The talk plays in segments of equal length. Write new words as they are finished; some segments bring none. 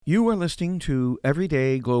You are listening to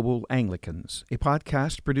Everyday Global Anglicans, a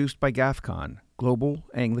podcast produced by GAFCON, Global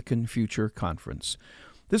Anglican Future Conference.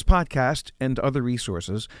 This podcast and other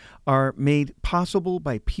resources are made possible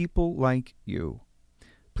by people like you.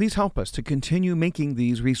 Please help us to continue making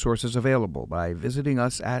these resources available by visiting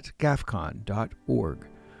us at gafcon.org.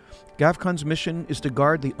 GAFCON's mission is to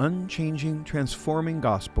guard the unchanging, transforming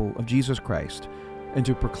gospel of Jesus Christ and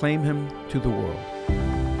to proclaim him to the world.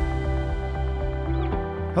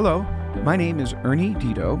 Hello, my name is Ernie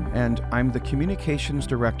Dito, and I'm the Communications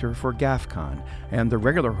Director for GAFCON and the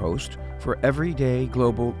regular host for Everyday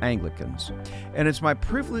Global Anglicans. And it's my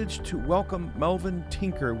privilege to welcome Melvin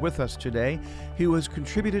Tinker with us today, who has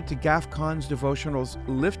contributed to GAFCON's devotionals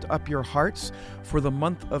Lift Up Your Hearts for the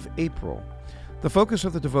month of April. The focus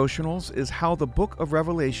of the devotionals is how the book of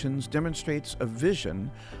Revelations demonstrates a vision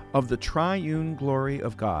of the triune glory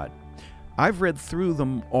of God. I've read through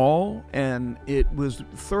them all, and it was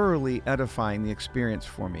thoroughly edifying, the experience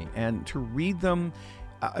for me. And to read them,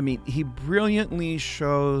 he brilliantly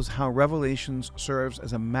shows how Revelations serves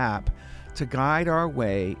as a map to guide our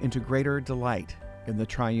way into greater delight in the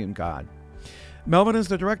triune God. Melvin is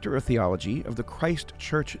the Director of Theology of the Christ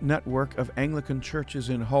Church Network of Anglican Churches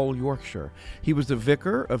in Hull, Yorkshire. He was the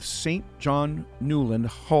vicar of St. John Newland,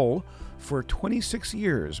 Hull, for 26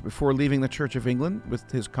 years before leaving the Church of England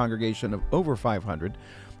with his congregation of over 500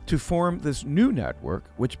 to form this new network,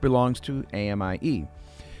 which belongs to AMIE.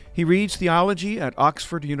 He reads theology at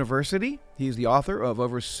Oxford University. He is the author of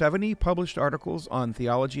over 70 published articles on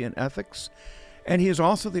theology and ethics, and he is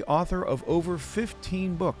also the author of over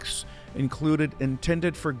 15 books, included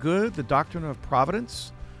Intended for Good, The Doctrine of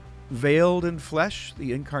Providence, Veiled in Flesh,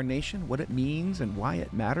 The Incarnation, What It Means and Why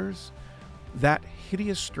It Matters, That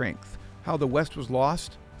Hideous Strength, How the West Was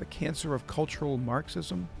Lost, The Cancer of Cultural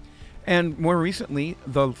Marxism, and more recently,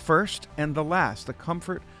 The First and the Last, The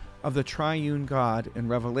Comfort of the Triune God in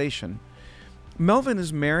Revelation. Melvin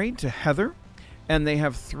is married to Heather, and they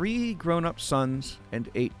have 3 grown-up sons and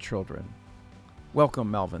 8 children.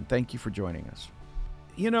 Welcome, Melvin. Thank you for joining us.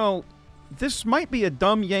 You know, this might be a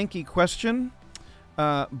dumb Yankee question,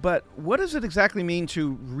 but what does it exactly mean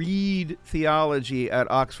to read theology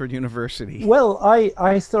at Oxford University? Well,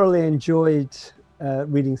 I thoroughly enjoyed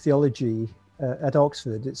reading theology at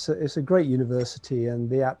Oxford. It's a great university, and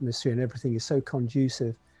the atmosphere and everything is so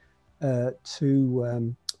conducive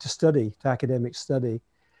to study, to academic study.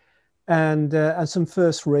 And some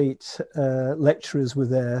first-rate lecturers were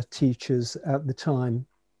there, teachers at the time.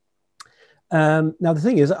 Now, the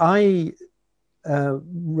thing is, I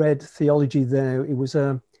read theology there. It was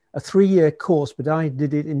a 3-year course, but I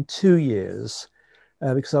did it in 2 years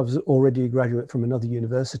because I was already a graduate from another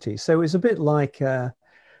university. So it was a bit like, the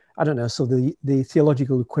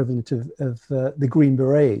theological equivalent of the Green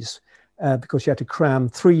Berets, because you had to cram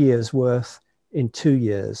 3 years worth in 2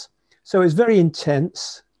 years. So it was very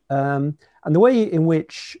intense. And the way in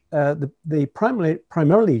which they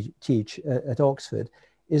primarily teach at Oxford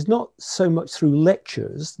is not so much through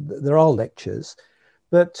lectures. There are lectures,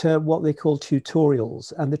 but what they call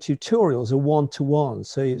tutorials. And the tutorials are one-to-one.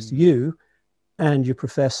 So it's you and your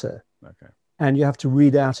professor. Okay. And you have to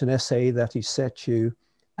read out an essay that he set you,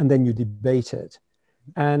 and then you debate it.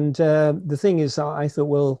 And the thing is, I thought,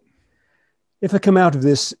 well, if I come out of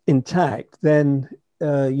this intact, then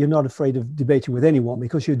you're not afraid of debating with anyone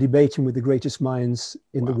because you're debating with the greatest minds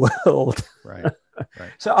in the world. Right.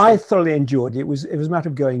 So I thoroughly enjoyed it. It was a matter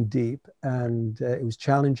of going deep, and it was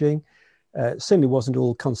challenging. It certainly wasn't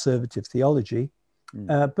all conservative theology,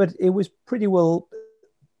 but it was pretty well,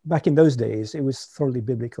 back in those days, it was thoroughly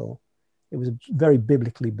biblical. It was very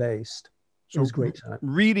biblically based. So it was a great time.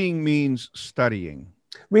 Reading means studying.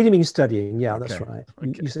 Reading means studying. Yeah, that's Okay. right.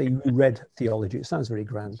 Okay. You say you read theology. It sounds very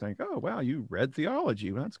grand. It's like, oh, wow, you read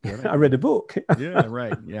theology. Well, that's good. I read a book. Yeah,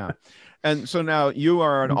 right. Yeah. And so now you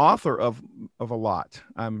are an author of a lot.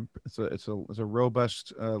 It's a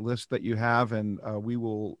robust list that you have, and we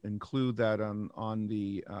will include that on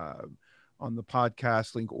the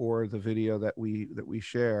podcast link or the video that we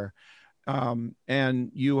share.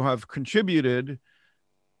 And you have contributed.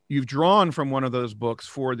 You've drawn from one of those books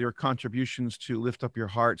for their contributions to Lift Up Your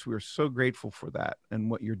Hearts. We are so grateful for that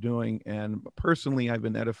and what you're doing. And personally, I've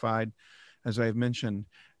been edified, as I've mentioned.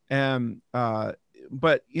 And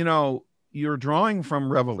but you're drawing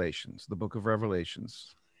from Revelations, the book of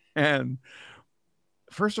Revelations. And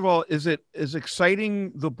first of all, is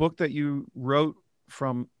exciting the book that you wrote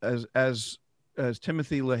from as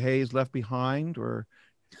Timothy LaHaye's Left Behind, or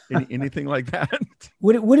Anything like that?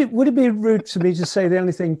 Would it be rude to me to say the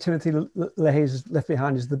only thing Timothy LaHaye has left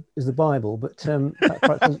behind is the Bible? But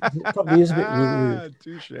that probably is a bit rude.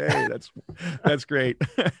 Touche. That's great.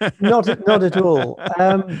 Not at all.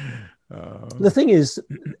 The thing is,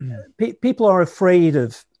 people are afraid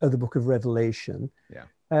of the Book of Revelation. Yeah.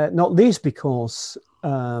 Not least because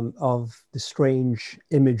of the strange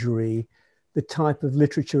imagery, the type of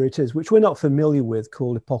literature it is, which we're not familiar with,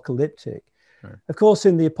 called apocalyptic. Right. Of course,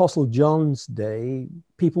 in the Apostle John's day,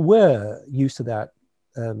 people were used to that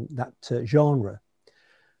genre,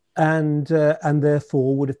 and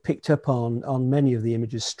therefore would have picked up on many of the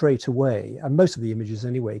images straight away. And most of the images,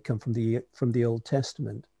 anyway, come from the Old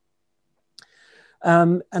Testament.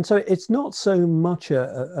 And so it's not so much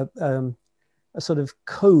a sort of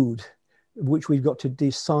code which we've got to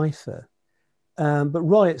decipher, but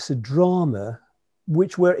rather it's a drama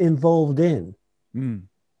which we're involved in. Mm.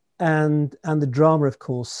 And the drama, of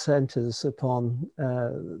course, centers upon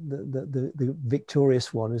the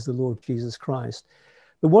victorious one, is the Lord Jesus Christ.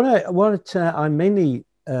 But what I mainly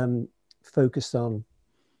focused on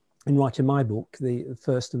in writing my book, The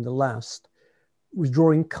First and the Last, was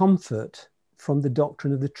drawing comfort from the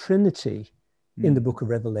doctrine of the Trinity in the Book of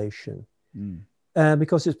Revelation,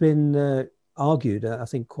 because it's been argued, I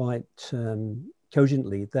think, quite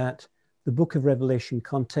cogently, that the Book of Revelation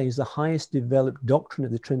contains the highest developed doctrine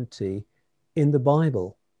of the Trinity in the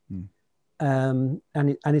Bible. And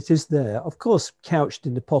it is there, of course, couched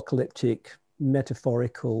in apocalyptic,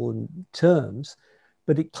 metaphorical terms,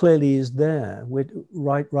 but it clearly is there. We're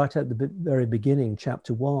right at the very beginning,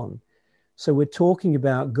 chapter 1. So we're talking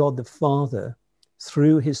about God the Father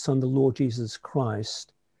through his Son, the Lord Jesus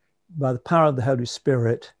Christ, by the power of the Holy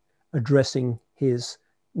Spirit, addressing his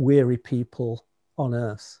weary people on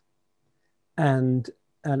earth. And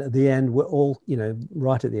at the end, we're all,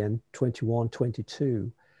 right at the end, 21,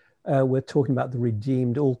 22, we're talking about the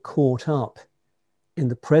redeemed all caught up in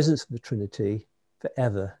the presence of the Trinity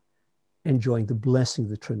forever, enjoying the blessing of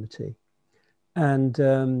the Trinity. And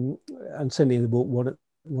certainly in the book,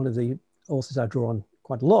 one of the authors I draw on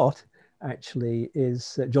quite a lot, actually,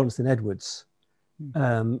 is Jonathan Edwards.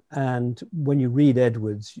 And when you read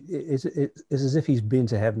Edwards, it's as if he's been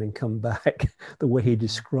to heaven and come back, the way he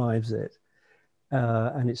describes it.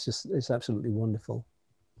 And it's absolutely wonderful.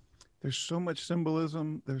 There's so much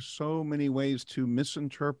symbolism. There's so many ways to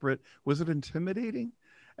misinterpret. Was it intimidating?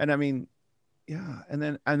 And I mean, yeah. And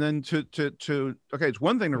then to okay, it's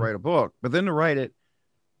one thing to write a book, but then to write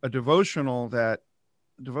a devotional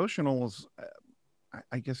devotionals,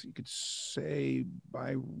 I guess you could say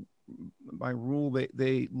by rule,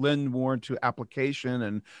 they lend more to application.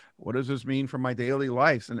 And what does this mean for my daily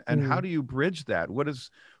life? And how do you bridge that? What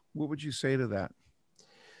would you say to that?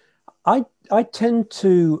 I tend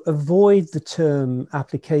to avoid the term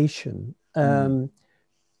application,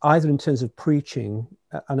 either in terms of preaching,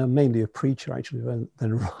 and I'm mainly a preacher actually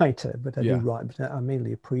than a writer, but I do write, but I'm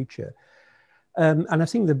mainly a preacher. And I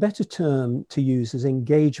think the better term to use is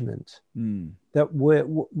engagement. That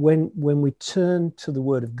when we turn to the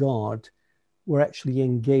Word of God, we're actually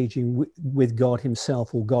engaging with God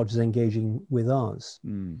himself, or God is engaging with us.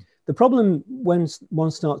 The problem when one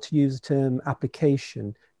starts to use the term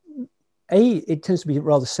application, it tends to be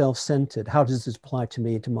rather self-centered. How does this apply to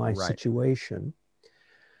me, to my situation?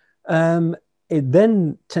 It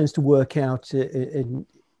then tends to work out in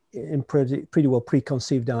pretty well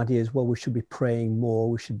preconceived ideas. Well, we should be praying more,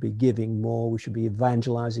 we should be giving more, we should be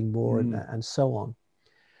evangelizing more, and so on.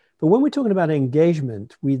 But when we're talking about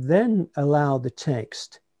engagement, we then allow the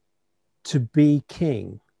text to be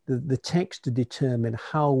king, the text to determine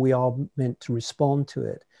how we are meant to respond to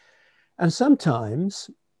it. And sometimes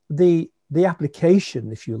the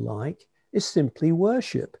application, if you like, is simply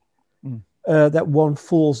worship, that one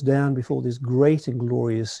falls down before this great and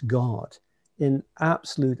glorious God in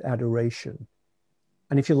absolute adoration.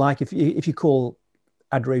 And if you like, if you call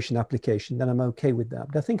adoration application, then I'm okay with that.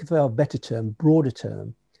 But I think if our better term, broader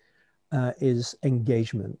term, is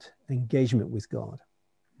engagement with God.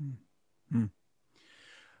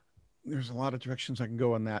 There's a lot of directions I can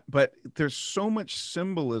go on that, but there's so much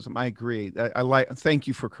symbolism. I agree. Thank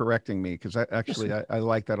you for correcting me, because I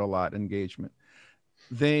like that a lot. Engagement.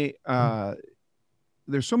 There's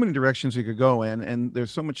so many directions you could go in, and there's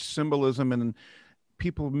so much symbolism, and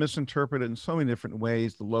people misinterpret it in so many different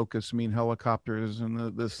ways. The locusts mean helicopters,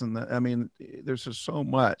 and this and that. I mean, there's just so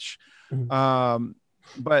much.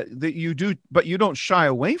 But you don't shy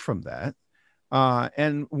away from that.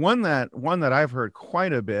 And one that I've heard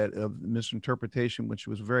quite a bit of misinterpretation, which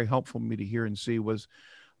was very helpful for me to hear and see, was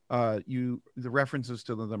the references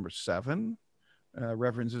to the number 7,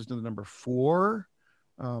 references to the number 4,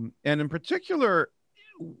 And in particular,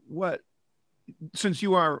 what, since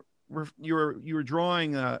you're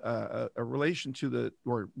drawing a relation to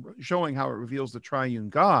or showing how it reveals the triune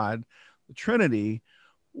God, the Trinity,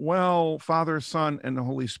 well, Father, Son, and the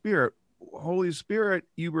Holy Spirit. Holy Spirit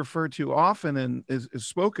you refer to often and is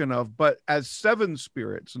spoken of, but as 7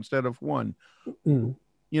 spirits instead of 1. Mm.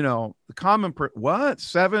 You know, the common what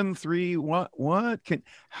 7, 3, what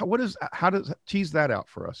how does tease that out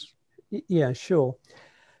for us? Yeah, sure.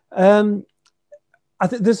 I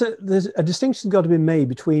think there's a distinction got to be made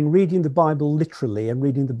between reading the Bible literally and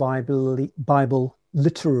reading the Bible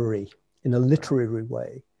literary, in a literary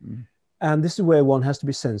way. Mm. And this is where one has to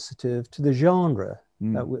be sensitive to the genre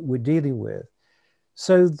that we're dealing with.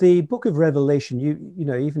 So the book of Revelation, you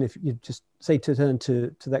know, even if you just say to turn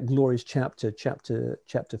to that glorious chapter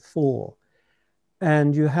 4,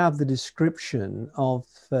 and you have the description of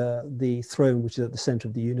the throne, which is at the center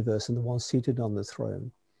of the universe, and the one seated on the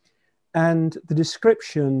throne. And the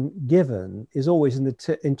description given is always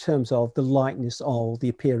in terms of the likeness of, the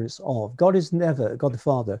appearance of. God the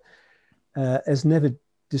Father has never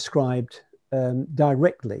described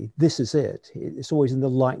directly, this is it. It's always in the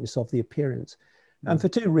likeness of the appearance. And for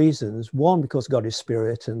 2 reasons. One, because God is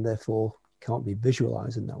spirit and therefore can't be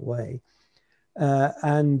visualized in that way.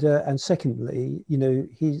 And secondly, you know,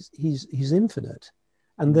 he's infinite,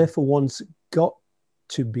 and therefore one's got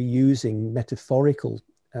to be using metaphorical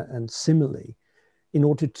and simile in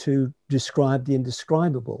order to describe the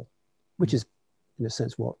indescribable, which is, in a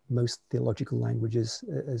sense, what most theological language is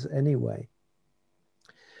anyway.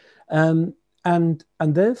 And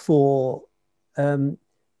therefore,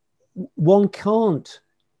 one can't,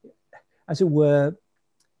 as it were,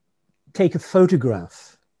 take a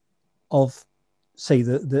photograph of, say,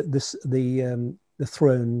 the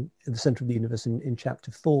throne in the center of the universe in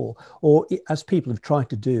chapter 4, or as people have tried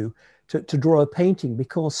to do, to draw a painting,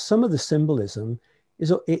 because some of the symbolism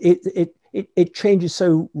is it changes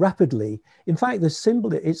so rapidly. In fact, the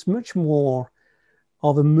symbol, it's much more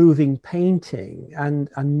of a moving painting and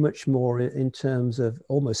much more in terms of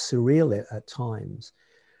almost surreal at times,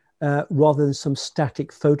 rather than some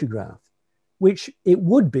static photograph, which it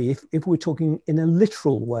would be if we're talking in a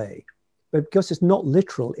literal way. But because it's not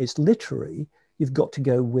literal, it's literary, you've got to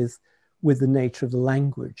go with the nature of the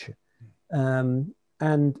language.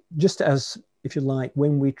 And just as, if you like,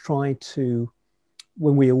 when we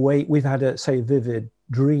awake, we've had a vivid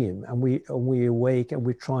dream, and we awake and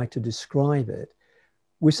we try to describe it,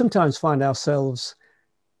 we sometimes find ourselves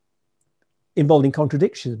involved in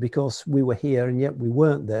contradictions, because we were here and yet we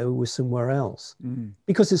weren't there, we were somewhere else,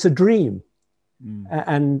 because it's a dream.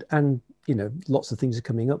 And you know, lots of things are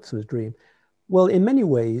coming up through the dream. Well, in many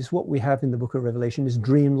ways, what we have in the book of Revelation is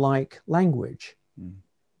dreamlike language.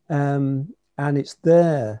 And it's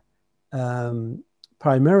there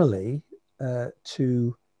primarily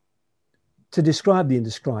to describe the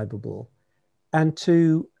indescribable and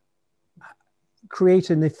to create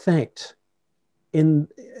an effect in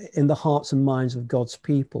the hearts and minds of God's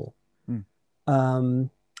people. So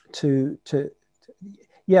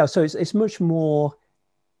it's much more,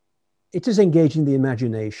 it is engaging the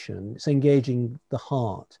imagination, it's engaging the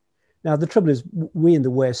heart. Now, the trouble is, we in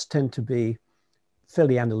the West tend to be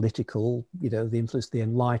fairly analytical, you know, the influence of the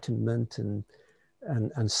Enlightenment and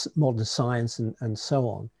modern science and so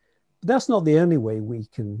on. But that's not the only way we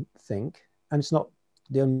can think, and it's not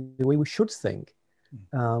the only way we should think.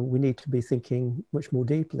 We need to be thinking much more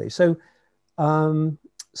deeply. So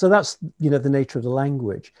that's, you know, the nature of the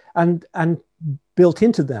language, and built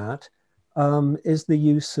into that is the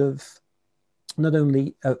use of not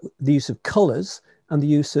only the use of colors and the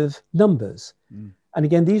use of numbers. And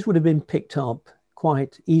again, these would have been picked up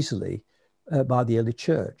quite easily by the early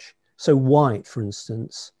church. So white, for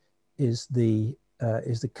instance, is the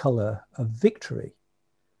color of victory.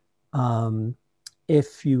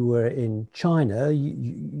 If you were in China,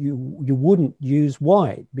 you wouldn't use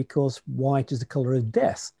white, because white is the color of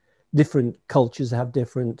death. Different cultures have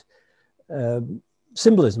different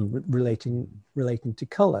symbolism relating to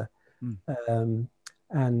color. And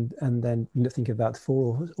then, you know, think about the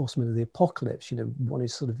 4 horsemen of the apocalypse. You know, one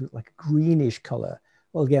is sort of like a greenish color.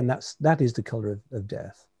 Well, again, that is the color of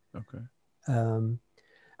death. Okay.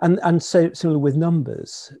 And so similar with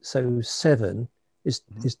numbers. So 7 is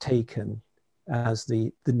taken as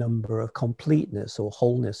the number of completeness or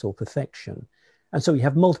wholeness or perfection, and so you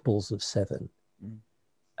have multiples of 7.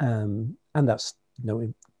 And that's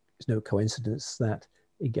it's no coincidence that,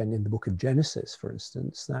 again, in the book of Genesis, for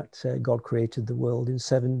instance, that God created the world in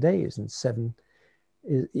 7 days, and 7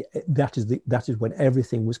 that is when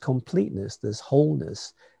everything was completeness. There's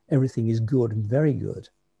wholeness. Everything is good and very good.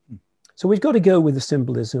 So we've got to go with the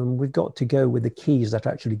symbolism. We've got to go with the keys that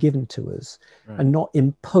are actually given to us, right, and not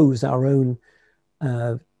impose our own,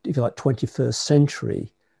 if you like, 21st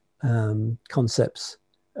century concepts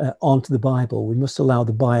onto the Bible. We must allow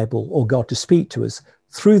the Bible or God to speak to us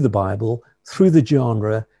through the Bible, through the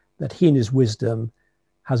genre that he in his wisdom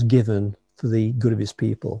has given for the good of his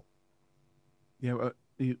people. Yeah,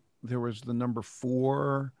 there was the number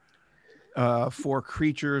 4. 4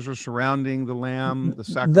 creatures are surrounding the lamb, the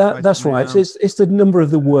sacrifice. That's right. So it's the number of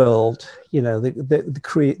the world, you know,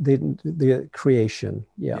 the creation.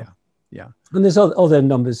 Yeah. And there's other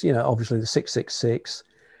numbers, you know, obviously the 666.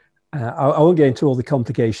 I won't get into all the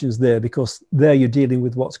complications there, because there you're dealing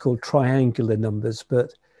with what's called triangular numbers.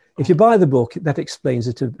 But if you buy the book, that explains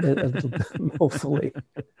it a little bit more fully.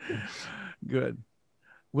 Good.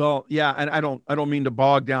 Well, yeah, and I don't mean to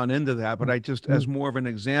bog down into that, but I just, as more of an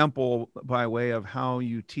example by way of how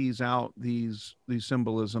you tease out these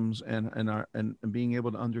symbolisms and being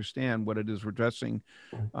able to understand what it is we're addressing,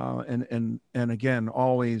 and again,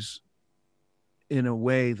 always in a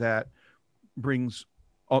way that brings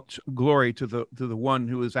glory to the one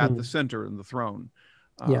who is at the center in the throne,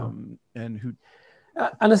 and who.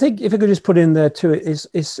 And I think if I could just put in there too,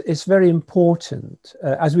 it's very important,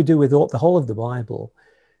 as we do with the whole of the Bible,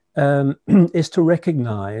 is to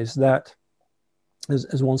recognize that,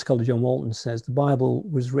 as one scholar, John Walton, says, the Bible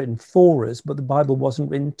was written for us, but the Bible wasn't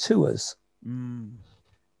written to us.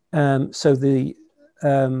 So the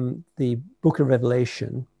book of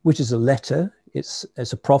Revelation, which is a letter, it's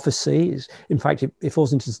a prophecy, in fact, it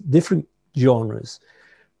falls into different genres,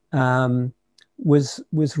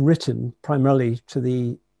 was written primarily to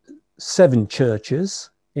the 7 churches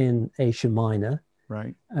in Asia Minor.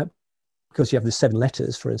 Right. Because you have the 7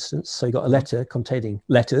 letters, for instance. So you got a letter containing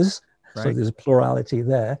letters. Right. So there's a plurality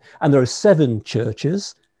there. And there are 7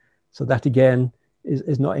 churches. So that again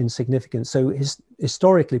is not insignificant. So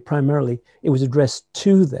historically, primarily, it was addressed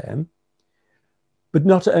to them, but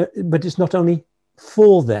it's not only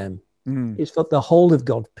for them. It's for the whole of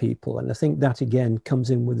God's people. And I think that again comes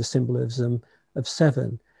in with the symbolism of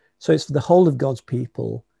 7. So it's for the whole of God's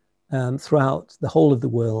people, throughout the whole of the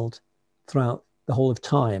world, throughout the whole of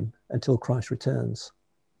time, until Christ returns.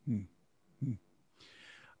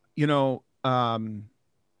 You know, I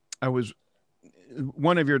was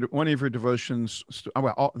one of your devotions.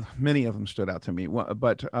 Many of them stood out to me,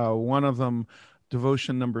 but one of them,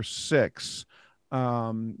 devotion number 6.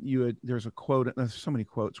 There's a quote. There's so many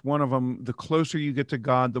quotes. One of them: "The closer you get to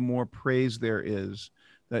God, the more praise there is."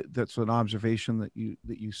 That's an observation that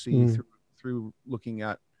you see through looking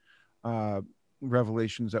at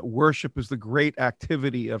Revelations, that worship is the great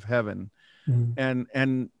activity of heaven.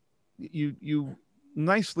 And you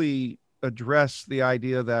nicely address the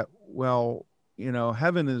idea that, well, you know,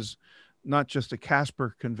 heaven is not just a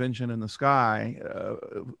Casper convention in the sky,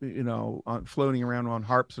 floating around on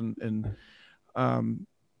harps and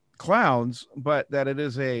clouds, but that it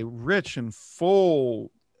is a rich and full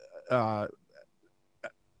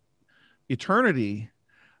eternity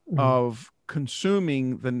of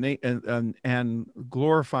consuming and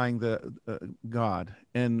glorifying the God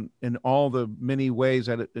in all the many ways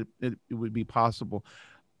that it would be possible.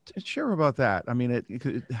 Share about that. I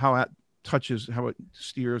mean, how it touches, how it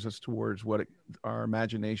steers us towards our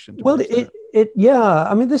imagination. Well, yeah.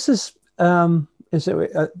 I mean, this is we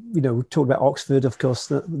talked about Oxford, of course.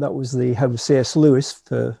 That was the home of C.S. Lewis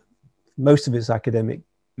for most of his academic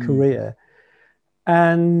career,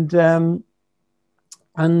 and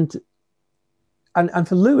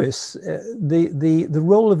for Lewis, the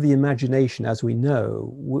role of the imagination, as we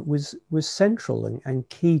know, was central and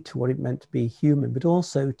key to what it meant to be human, but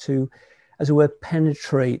also to, as it were,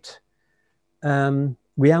 penetrate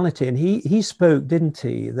reality. And he spoke, didn't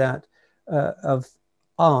he, that of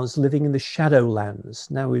ours living in the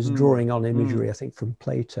shadowlands. Now he's drawing on imagery, I think, from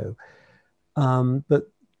Plato.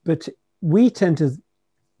 But we tend to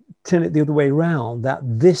turn it the other way around, that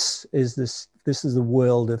this is the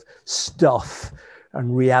world of stuff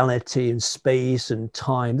and reality and space and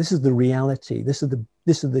time. This is the reality. This is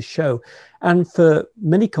the show. And for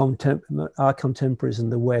many our contemporaries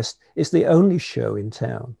in the West, it's the only show in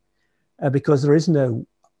town, because there is no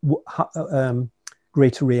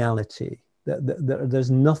greater reality.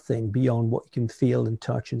 There's nothing beyond what you can feel and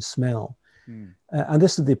touch and smell. And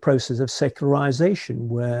this is the process of secularization,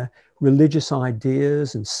 where religious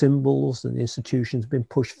ideas and symbols and institutions have been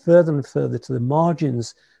pushed further and further to the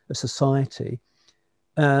margins of society,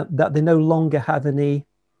 that they no longer have any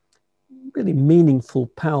really meaningful,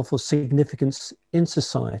 powerful significance in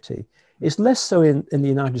society. It's less so in the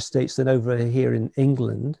United States than over here in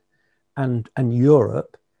England and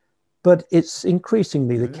Europe. but it's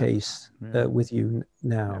increasingly the Yeah. case Yeah. with you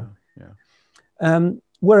now. Yeah.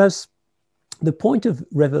 Whereas the point of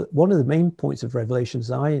one of the main points of Revelation,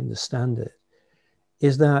 as I understand it,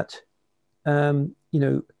 is that,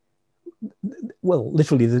 well,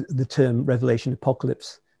 literally the term Revelation,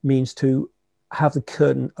 apocalypse, means to have the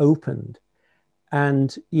curtain opened. And,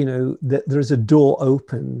 that there's a door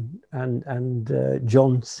open, and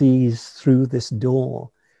John sees through this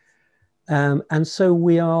door. And so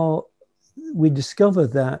we discover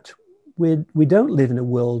that we don't live in a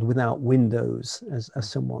world without windows, as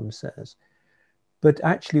someone says, but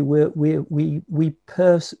actually we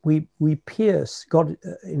pierce. God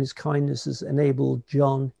in his kindness has enabled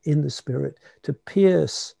John in the Spirit to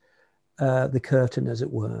pierce the curtain, as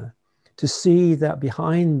it were, to see that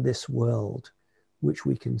behind this world, which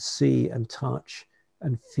we can see and touch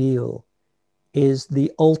and feel, is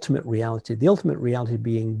the ultimate reality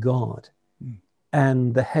being God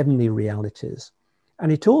and the heavenly realities.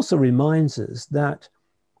 And it also reminds us that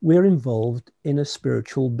we're involved in a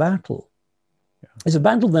spiritual battle. Yeah. It's a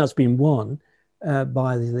battle that's been won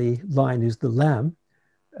by the Lion who's the Lamb,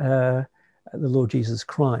 the Lord Jesus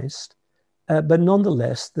Christ. But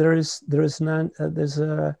nonetheless, there's an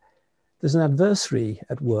adversary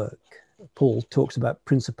at work. Paul talks about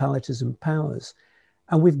principalities and powers.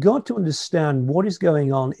 And we've got to understand what is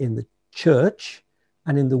going on in the church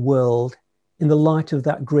and in the world in the light of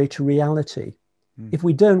that greater reality. If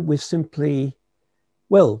we don't, we're simply,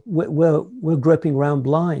 we're groping around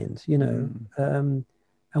blind, and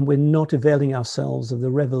we're not availing ourselves of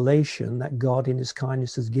the revelation that God in his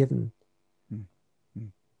kindness has given.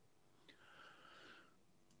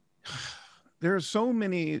 There's so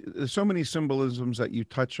many symbolisms that you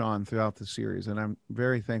touch on throughout the series, and I'm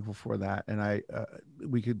very thankful for that. And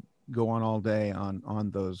we could go on all day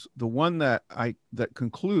on those. The one that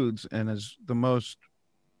concludes and is the most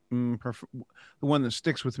the one that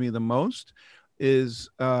sticks with me the most is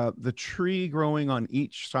the tree growing on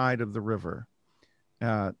each side of the river.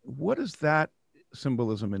 What does that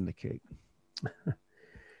symbolism indicate?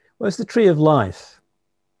 Well, it's the tree of life,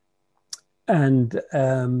 and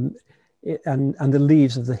the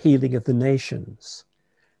leaves of the healing of the nations.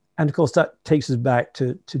 And of course, that takes us back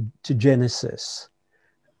to Genesis,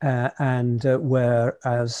 and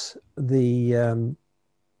whereas the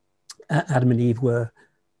Adam and Eve were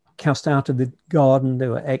cast out of the garden, they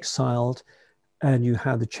were exiled, and you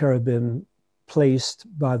had the cherubim placed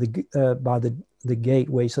by the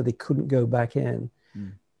gateway so they couldn't go back in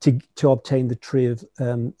to obtain the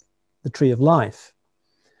tree of life.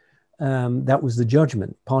 That was the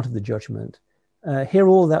judgment, part of the judgment. Here,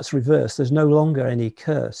 all that's reversed. There's no longer any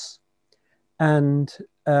curse. And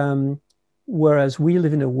whereas we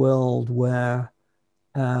live in a world where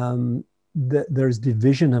there is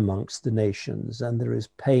division amongst the nations and there is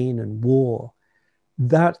pain and war,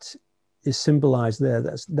 that is symbolized there.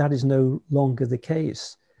 That is no longer the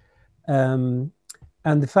case. And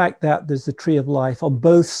the fact that there's the tree of life on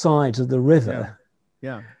both sides of the river.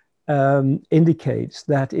 Yeah. Indicates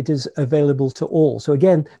that it is available to all. So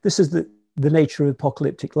again, this is the nature of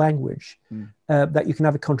apocalyptic language, that you can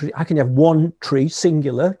have a country. I can have one tree,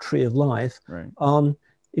 singular tree of life, right,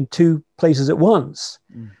 in two places at once.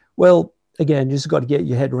 Well, again, you just got to get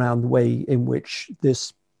your head around the way in which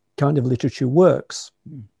this kind of literature works.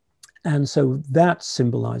 And so that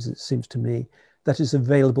symbolizes, it seems to me, that is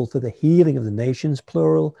available for the healing of the nations,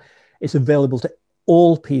 plural. It's available to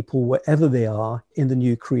all people, wherever they are in the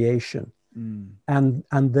new creation. And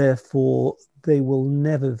therefore they will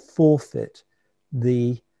never forfeit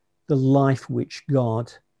the life which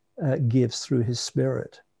God gives through his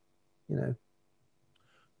Spirit,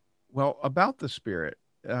 Well, about the Spirit,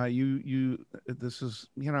 this is,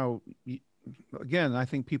 again, I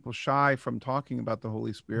think people shy from talking about the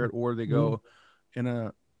Holy Spirit, or they go in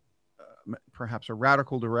a perhaps a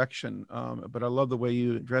radical direction. But I love the way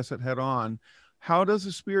you address it head on. How does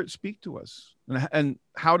the Spirit speak to us, and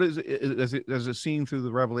how does it seen through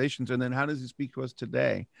the Revelations, and then how does it speak to us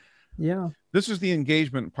today? Yeah, this is the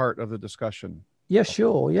engagement part of the discussion. Yeah,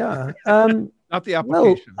 sure. Yeah, not the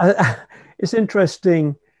application. Well, it's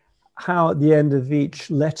interesting how at the end of each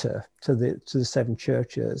letter to the seven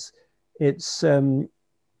churches, it's that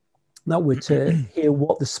we're to hear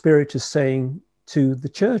what the Spirit is saying to the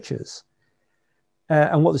churches.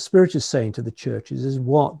 And what the Spirit is saying to the churches is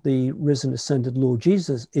what the risen, ascended Lord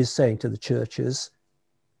Jesus is saying to the churches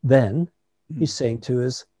then, he's saying to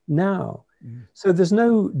us now. So there's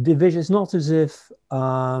no division. It's not as if,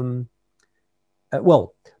 the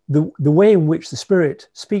way in which the Spirit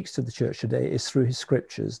speaks to the church today is through his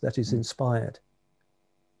scriptures that is inspired.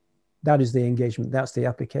 That is the engagement. That's the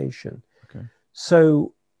application. Okay.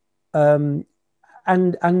 So and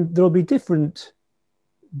there'll be different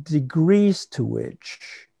degrees to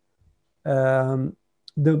which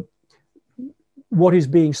what is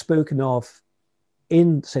being spoken of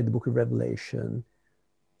in, say, the Book of Revelation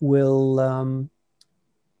will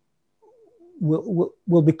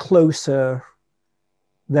be closer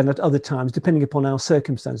than at other times, depending upon our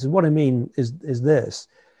circumstances. What I mean is this,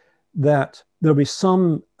 that there'll be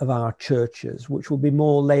some of our churches which will be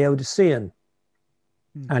more Laodicean,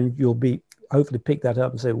 and you'll be hopefully pick that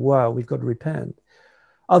up and say, wow, we've got to repent.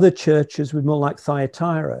 Other churches will be more like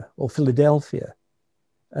Thyatira or Philadelphia.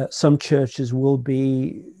 Some churches will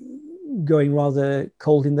be going rather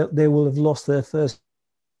cold in that they will have lost their first.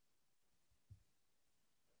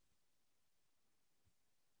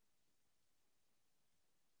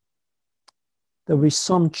 There'll be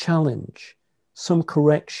some challenge, some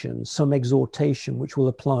correction, some exhortation which will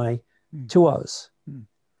apply to us.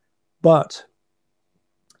 But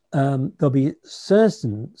there'll be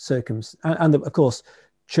certain circumstances, and of course,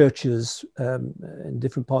 churches in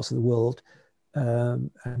different parts of the world,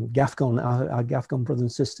 and GAFCON, our GAFCON brothers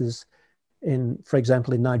and sisters in, for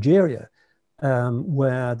example, in Nigeria,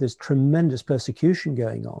 where there's tremendous persecution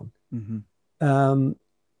going on.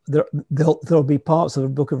 There'll be parts of the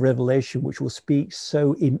Book of Revelation which will speak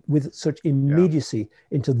with such immediacy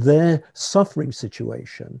into their suffering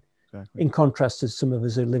situation, in contrast to some of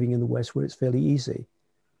us who are living in the West where it's fairly easy.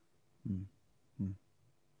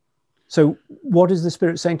 So what is the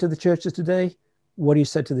Spirit saying to the churches today? What he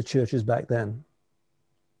said to the churches back then?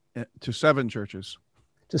 To 7 churches.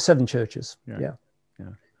 To 7 churches, yeah.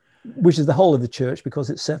 Which is the whole of the church, because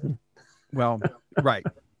it's 7. Well, right.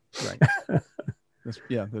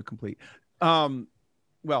 They're complete.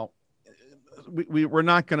 Well, we're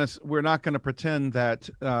not gonna pretend that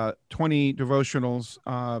 20 devotionals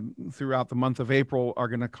throughout the month of April are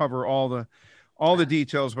gonna cover all the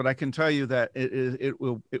details, but I can tell you that it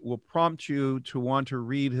will prompt you to want to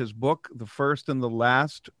read his book, The First and the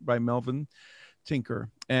Last, by Melvin Tinker.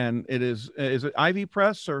 And is it Ivy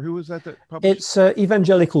Press, or who is that published? It's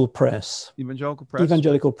Evangelical Press. Evangelical Press.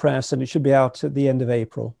 Evangelical Press, and it should be out at the end of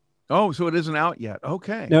April. Oh, so it isn't out yet.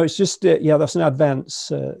 Okay. No, it's just, that's an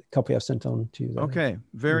advance copy I've sent on to you there. Okay,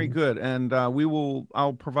 very good. And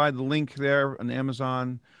I'll provide the link there on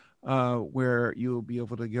Amazon, where you'll be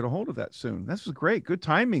able to get a hold of that soon. This is great. Good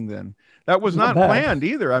timing then. That was not planned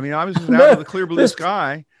either. I mean, I was just out of the clear blue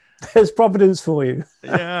sky. There's providence for you.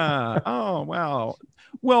 Yeah. Oh, wow.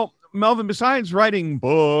 Well, Melvin, besides writing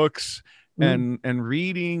books and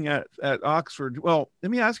reading at Oxford, well,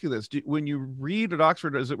 let me ask you this. When you read at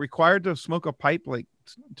Oxford, is it required to smoke a pipe like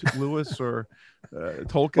Lewis or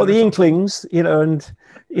Tolkien? Well, the Inklings, and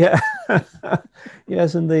yes,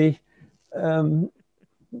 and the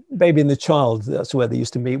Baby and the Child, that's where they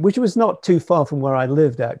used to meet, which was not too far from where I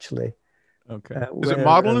lived, actually. Okay. Is it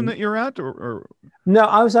Magdalen that you're at, or? No,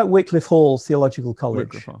 I was at Wycliffe Hall Theological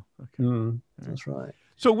College. Wycliffe Hall. Okay. That's right.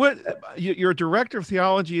 So you're director of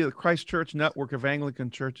theology at the Christ Church Network of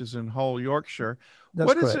Anglican Churches in Hull, Yorkshire.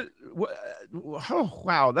 That's correct. Is it? Oh,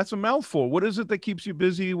 wow. That's a mouthful. What is it that keeps you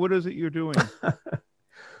busy? What is it you're doing?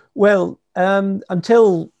 Well,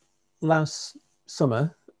 until last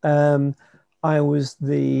summer, I was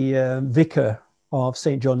the vicar of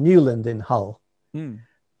St. John Newland in Hull.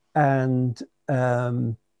 And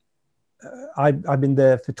I've been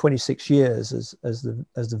there for 26 years as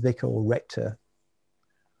the vicar or rector.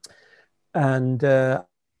 And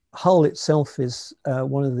Hull itself is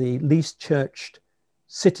one of the least churched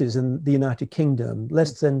cities in the United Kingdom.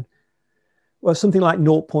 Less than, something like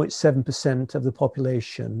 0.7% of the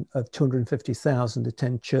population of 250,000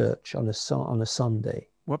 attend church on a Sunday.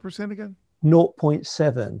 What percent again?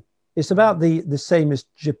 0.7. It's about the same as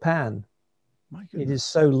Japan. My goodness. It is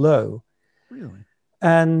so low. Really?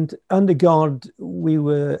 And under God, we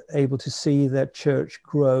were able to see that church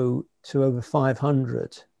grow to over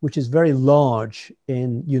 500, which is very large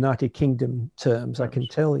in United Kingdom terms, I can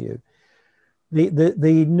tell you.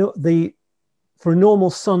 For a normal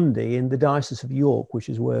Sunday in the Diocese of York, which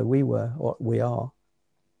is where we were, or we are,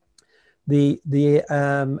 the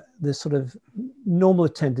sort of normal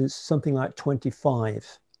attendance is something like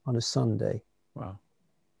 25 on a Sunday. Wow.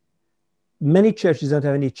 Many churches don't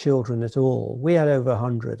have any children at all. We had over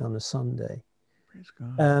 100 on a Sunday. Praise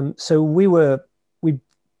God. So we broke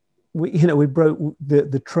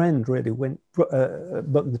the trend, really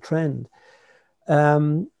bucked the trend.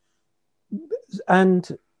 And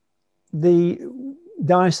the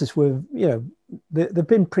diocese were, they've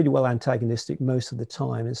been pretty well antagonistic most of the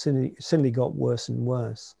time. It certainly got worse and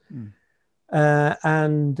worse.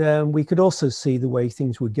 And we could also see the way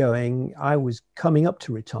things were going. I was coming up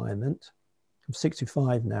to retirement, I'm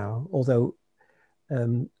 65 now, although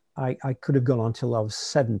I could have gone on till I was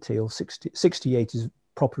 70 or 60. 68 is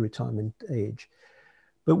proper retirement age.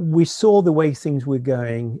 But we saw the way things were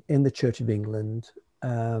going in the Church of England,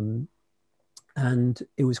 and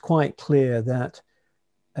it was quite clear that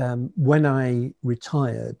when I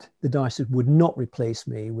retired, the diocese would not replace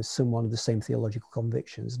me with someone of the same theological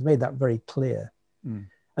convictions. They made that very clear. And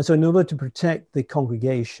so in order to protect the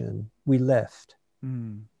congregation, we left.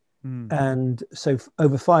 And so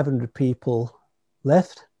over 500 people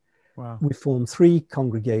left. Wow. We formed 3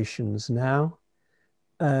 congregations now.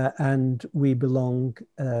 And we belong,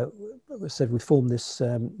 we formed this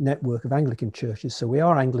network of Anglican churches. So we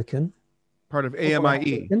are Anglican. Part of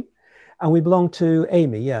AMIE. And we belong to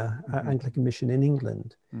AME, Anglican Mission in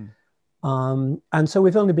England. And so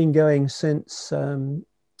we've only been going since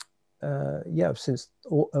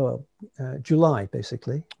July,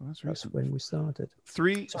 basically. Oh, that's when we started. So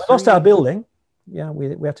we lost our building. Yeah,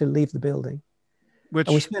 we had to leave the building. And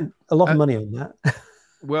we spent a lot of money on that.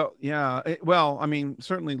 Well, yeah. Well, I mean,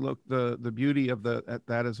 certainly look, the beauty of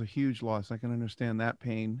that is a huge loss. I can understand that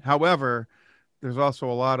pain. However, there's also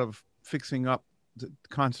a lot of fixing up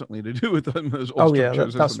constantly to do with those old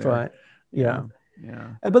structures. That's right. Yeah.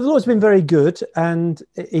 But the Lord's been very good. And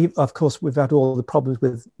of course, we've had all the problems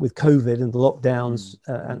with COVID and the lockdowns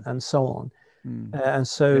and so on. And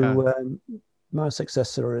so my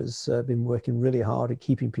successor has been working really hard at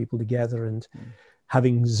keeping people together and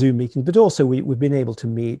having Zoom meetings, but also we've been able to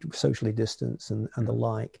meet socially distanced and the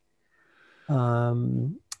like.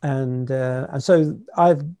 And so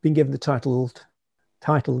I've been given the title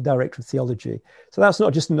Director of Theology. So that's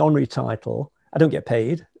not just an honorary title. I don't get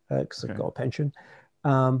paid because I've got a pension,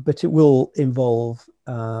 but it will involve,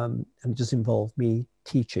 and just involve me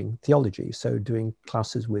teaching theology. So doing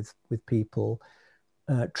classes with people,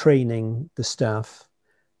 training the staff,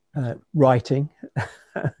 writing,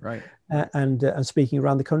 right. And speaking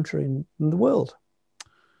around the country and the world.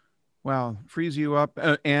 Wow, frees you up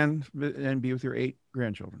and be with your 8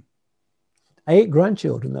 grandchildren. 8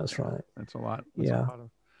 grandchildren, that's right. That's a lot. That's a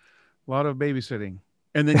lot of babysitting,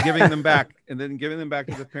 and then giving them back, to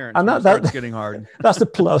the parents. And that's getting hard. That's the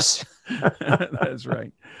plus. That's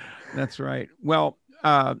right. That's right. Well,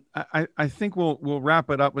 I think we'll wrap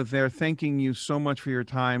it up with there. Thanking you so much for your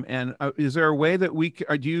time. And is there a way that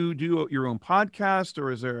do you do your own podcast,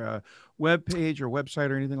 or is there a web page or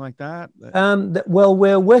website or anything like that? Well,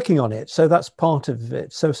 we're working on it, so that's part of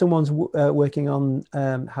it. So someone's working on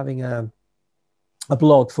having a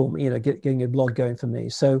blog for me, getting a blog going for me.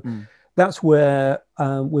 So that's where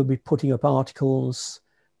we'll be putting up articles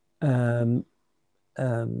and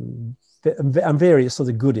various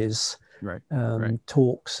other goodies. Right.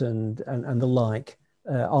 Talks and the like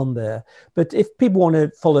on there. But if people want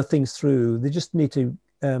to follow things through, they just need to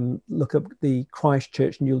look up the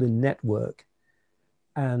Christchurch Newland Network,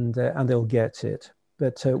 and they'll get it.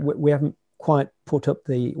 But we haven't quite put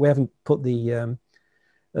the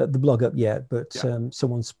blog up yet. But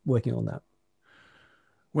someone's working on that.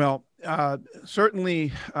 Well,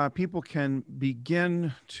 certainly people can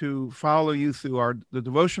begin to follow you through the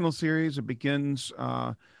devotional series. It begins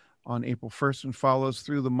on April 1st and follows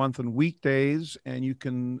through the month and weekdays. And you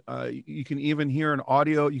can even hear an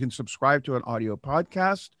audio. You can subscribe to an audio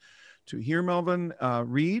podcast to hear Melvin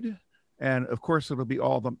read. And of course, it'll be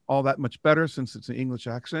all that much better since it's an English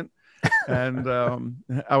accent. And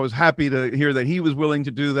I was happy to hear that he was willing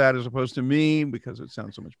to do that as opposed to me, because it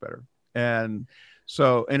sounds so much better. And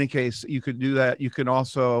so in any case, you could do that. You can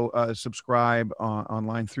also subscribe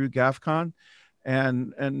online through GAFCON.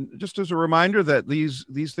 And just as a reminder that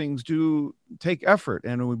these things do take effort,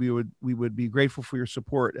 and we would be grateful for your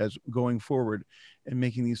support as going forward and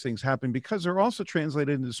making these things happen, because they're also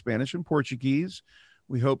translated into Spanish and Portuguese.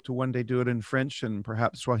 We hope to one day do it in French and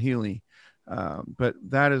perhaps Swahili, but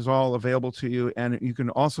that is all available to you. And you can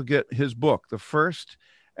also get his book, The First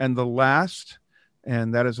and the Last,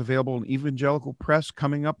 and that is available in Evangelical Press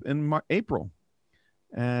coming up in April.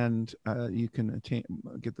 And you can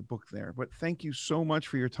get the book there. But thank you so much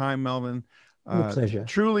for your time, Melvin. My pleasure.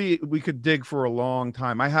 Truly, we could dig for a long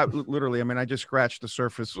time. I have literally, I just scratched the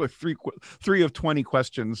surface with three of 20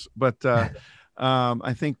 questions. But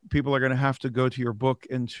I think people are going to have to go to your book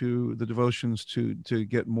and to the devotions to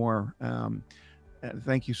get more.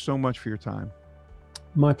 Thank you so much for your time.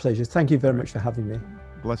 My pleasure. Thank you very much for having me.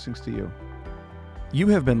 Blessings to you. You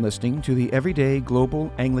have been listening to the Everyday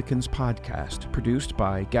Global Anglicans podcast, produced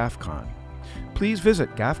by GAFCON. Please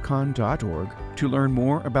visit gafcon.org to learn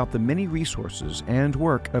more about the many resources and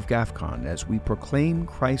work of GAFCON as we proclaim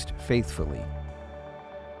Christ faithfully.